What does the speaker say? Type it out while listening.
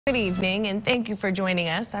Good evening and thank you for joining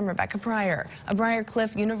us. I'm Rebecca Briar. A Briar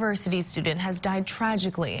University student has died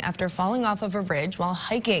tragically after falling off of a ridge while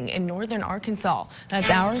hiking in northern Arkansas. That's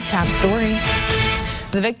our top story.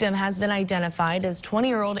 The victim has been identified as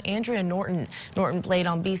 20-year-old Andrea Norton. Norton played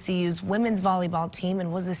on BCU's women's volleyball team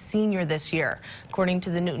and was a senior this year. According to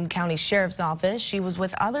the Newton County Sheriff's Office, she was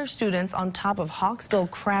with other students on top of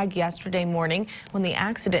Hawksbill Crag yesterday morning when the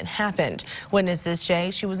accident happened. Witnesses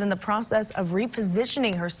say she was in the process of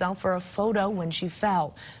repositioning herself for a photo when she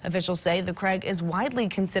fell. Officials say the crag is widely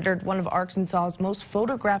considered one of Arkansas's most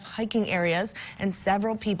photographed hiking areas, and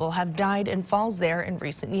several people have died in falls there in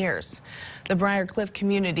recent years. The Briar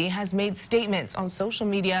community has made statements on social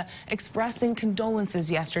media expressing condolences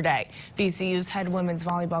yesterday. BCU's head women's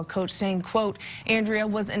volleyball coach saying, quote, Andrea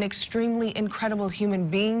was an extremely incredible human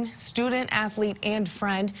being, student, athlete, and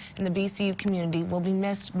friend, and the BCU community will be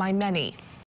missed by many.